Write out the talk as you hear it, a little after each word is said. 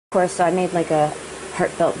course, so I made like a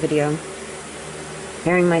heartfelt video,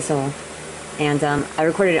 bearing my soul, and I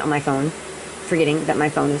recorded it on my phone, forgetting that my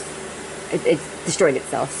phone is, it's destroyed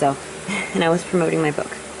itself, so, and I was promoting my book.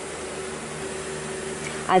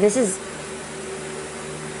 This is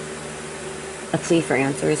a plea for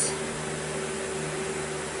answers,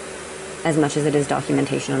 as much as it is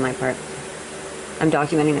documentation on my part. I'm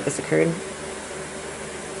documenting that this occurred,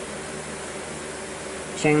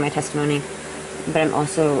 sharing my testimony, but I'm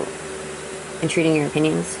also entreating your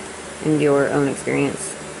opinions and your own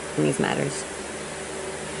experience in these matters.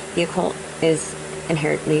 The occult is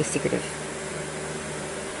inherently secretive.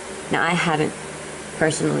 Now, I haven't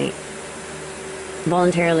personally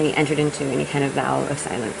voluntarily entered into any kind of vow of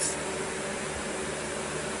silence.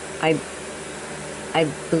 I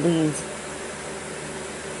believe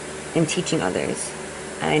in teaching others,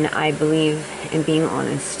 and I believe in being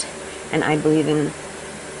honest, and I believe in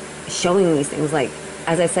showing these things. Like,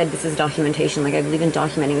 as I said, this is documentation. Like, I believe in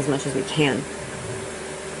documenting as much as we can.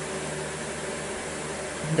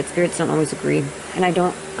 But spirits don't always agree, and I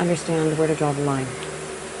don't understand where to draw the line.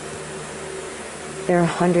 There are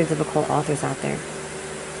hundreds of occult authors out there,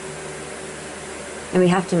 and we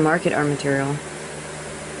have to market our material.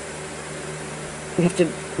 We have to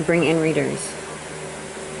bring in readers,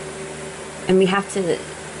 and we have to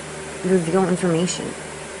reveal information.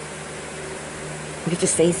 We have to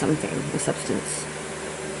say something of substance.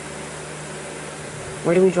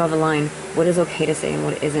 Where do we draw the line? What is okay to say and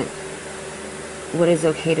what isn't? What is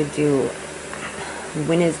okay to do?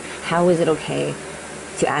 How is it okay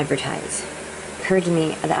to advertise? It occurred to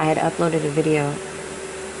me that I had uploaded a video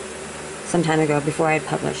some time ago before I had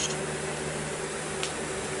published.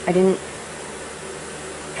 I didn't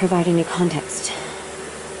provide any context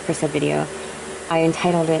for said video. I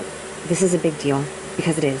entitled it, "This is a big deal,"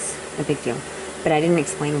 because it is a big deal. But I didn't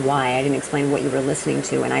explain why. I didn't explain what you were listening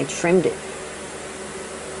to, and I trimmed it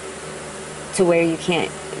to where you can't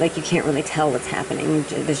really tell what's happening.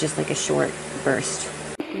 There's just like a short burst.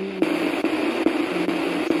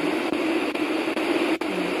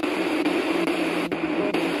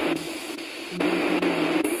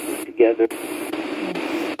 Together.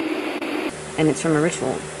 And it's from a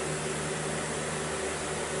ritual.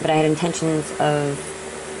 But I had intentions of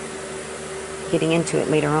getting into it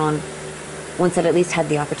later on, once I'd at least had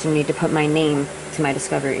the opportunity to put my name to my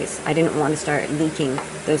discoveries. I didn't want to start leaking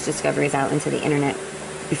those discoveries out into the internet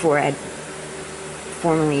before I'd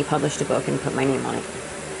formally published a book and put my name on it.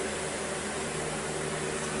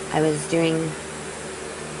 I was doing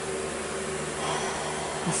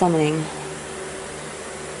a summoning.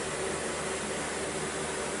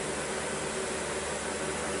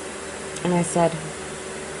 And I said,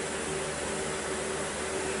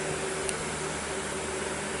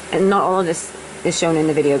 and not all of this is shown in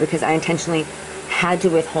the video because I intentionally had to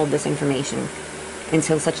withhold this information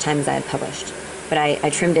until such time as I had published. But I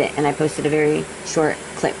trimmed it and I posted a very short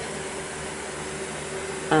clip.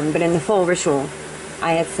 But in the full ritual,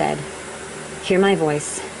 I had said, "Hear my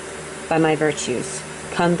voice by my virtues.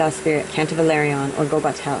 Come, thou spirit, Cantivalerion or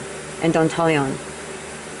Golgathell and Dantalion."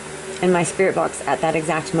 And my spirit box at that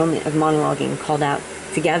exact moment of monologuing called out,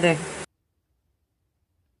 "Together."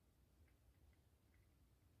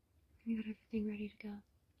 We got everything ready to go.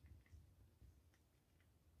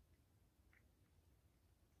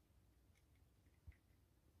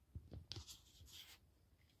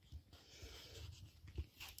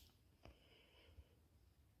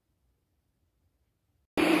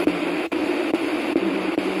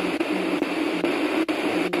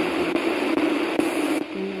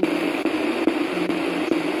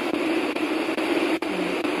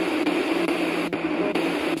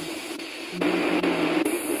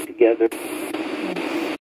 Together.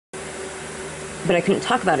 But I couldn't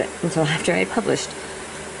talk about it until after I had published.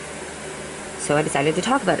 So I decided to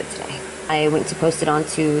talk about it today. I went to post it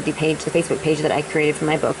onto the Facebook page that I created for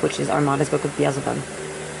my book, which is Armada's Book of Beelzebub.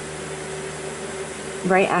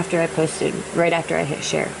 Right after I posted, right after I hit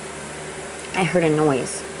share, I heard a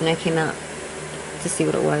noise, and I came out to see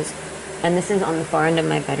what it was. And this is on the far end of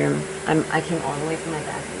my bedroom. I came all the way from my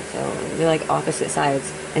bathroom, so they're like opposite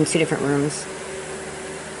sides in two different rooms.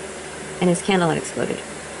 And his candle had exploded.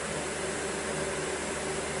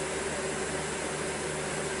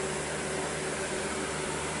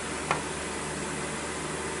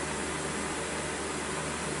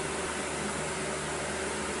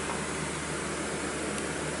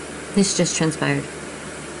 This just transpired.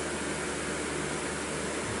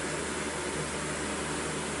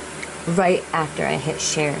 Right after I hit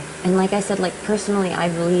share. And like I said, like personally, I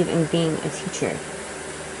believe in being a teacher.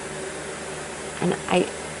 And I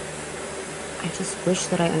just wish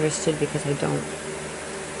that I understood because I don't.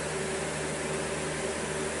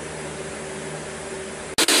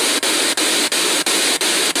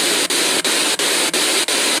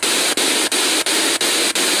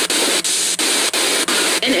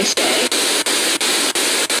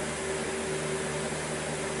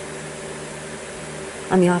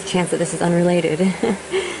 on the off chance that this is unrelated.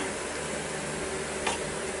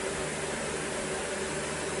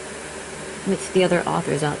 But to the other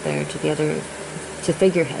authors out there, to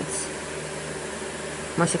figureheads,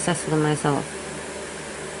 more successful than myself,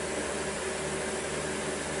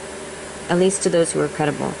 at least to those who are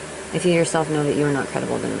credible. If you yourself know that you are not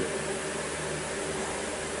credible, then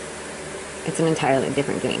it's an entirely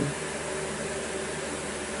different game.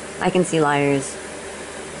 I can see liars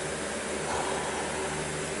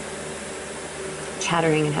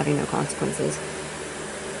chattering and having no consequences.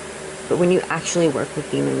 But when you actually work with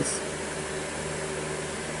demons,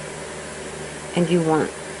 and you want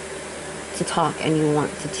to talk and you want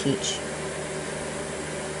to teach,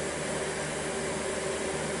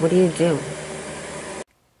 what do you do?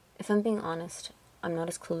 If I'm being honest, I'm not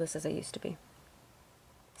as clueless as I used to be.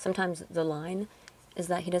 Sometimes the line is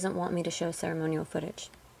that he doesn't want me to show ceremonial footage.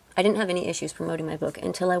 I didn't have any issues promoting my book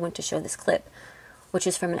until I went to show this clip, which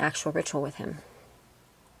is from an actual ritual with him.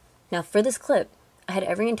 Now, for this clip, I had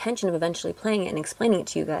every intention of eventually playing it and explaining it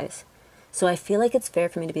to you guys, so I feel like it's fair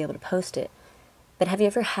for me to be able to post it. But have you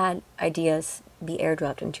ever had ideas be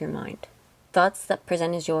airdropped into your mind? Thoughts that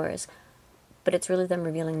present as yours, but it's really them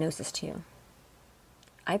revealing gnosis to you.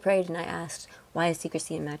 I prayed and I asked, why is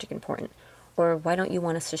secrecy in magic important? Or why don't you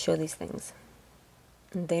want us to show these things?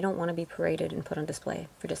 And they don't want to be paraded and put on display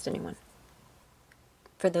for just anyone.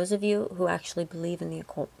 For those of you who actually believe in the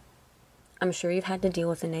occult, I'm sure you've had to deal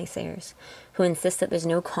with the naysayers who insist that there's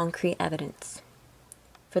no concrete evidence.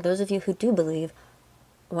 For those of you who do believe,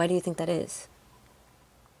 why do you think that is?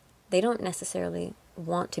 They don't necessarily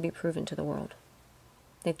want to be proven to the world.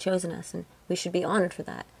 They've chosen us, and we should be honored for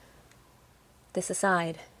that. This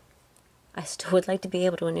aside, I still would like to be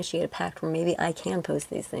able to initiate a pact where maybe I can post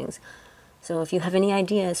these things. So if you have any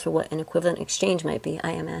ideas for what an equivalent exchange might be,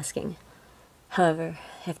 I am asking. However,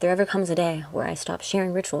 if there ever comes a day where I stop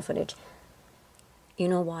sharing ritual footage, you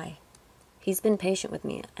know why. He's been patient with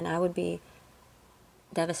me, and I would be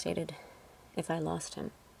devastated if I lost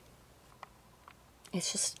him.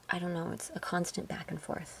 It's just, I don't know, it's a constant back and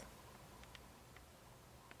forth.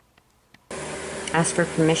 Ask for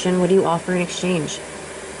permission. What do you offer in exchange?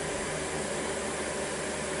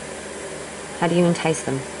 How do you entice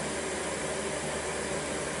them?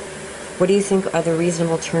 What do you think are the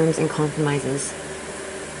reasonable terms and compromises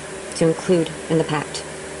to include in the pact?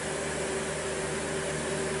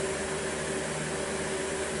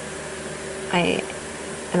 I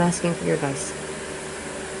am asking for your advice.